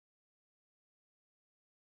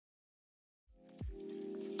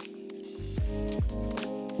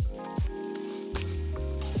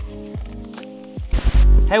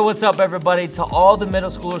Hey, what's up everybody? To all the middle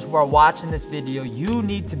schoolers who are watching this video, you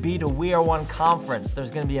need to be to We Are One conference. There's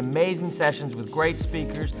gonna be amazing sessions with great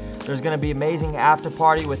speakers. There's gonna be amazing after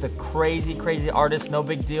party with a crazy artist, No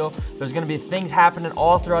Big Deal. There's gonna be things happening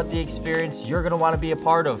all throughout the experience you're gonna wanna be a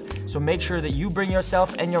part of. So make sure that you bring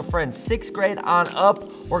yourself and your friends. 6th grade on up,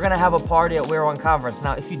 we're gonna have a party at We Are One conference.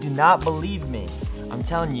 Now, if you do not believe me, I'm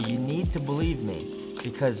telling you, you need to believe me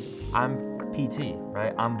because I'm PT,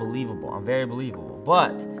 right? I'm believable, I'm very believable.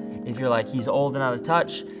 But if you're like, he's old and out of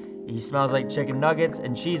touch, he smells like chicken nuggets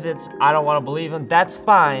and Cheez-Its, I don't wanna believe him, that's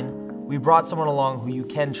fine. We brought someone along who you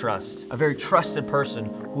can trust, a very trusted person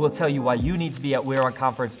who will tell you why you need to be at We Are One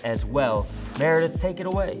conference as well. Meredith, take it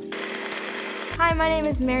away. Hi, my name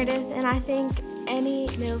is Meredith, and I think any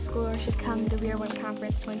middle schooler should come to We Are One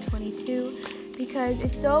Conference 2022 because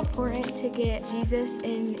it's so important to get Jesus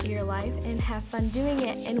in your life and have fun doing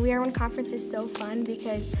it. And We Are One Conference is so fun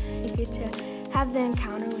because you get to have the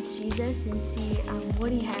encounter with Jesus and see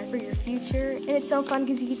what he has for your future. And it's so fun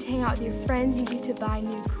because you get to hang out with your friends, you get to buy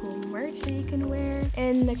new cool merch that you can wear,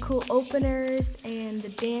 and the cool openers and the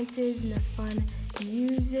dances and the fun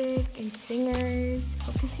music and singers.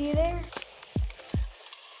 Hope to see you there.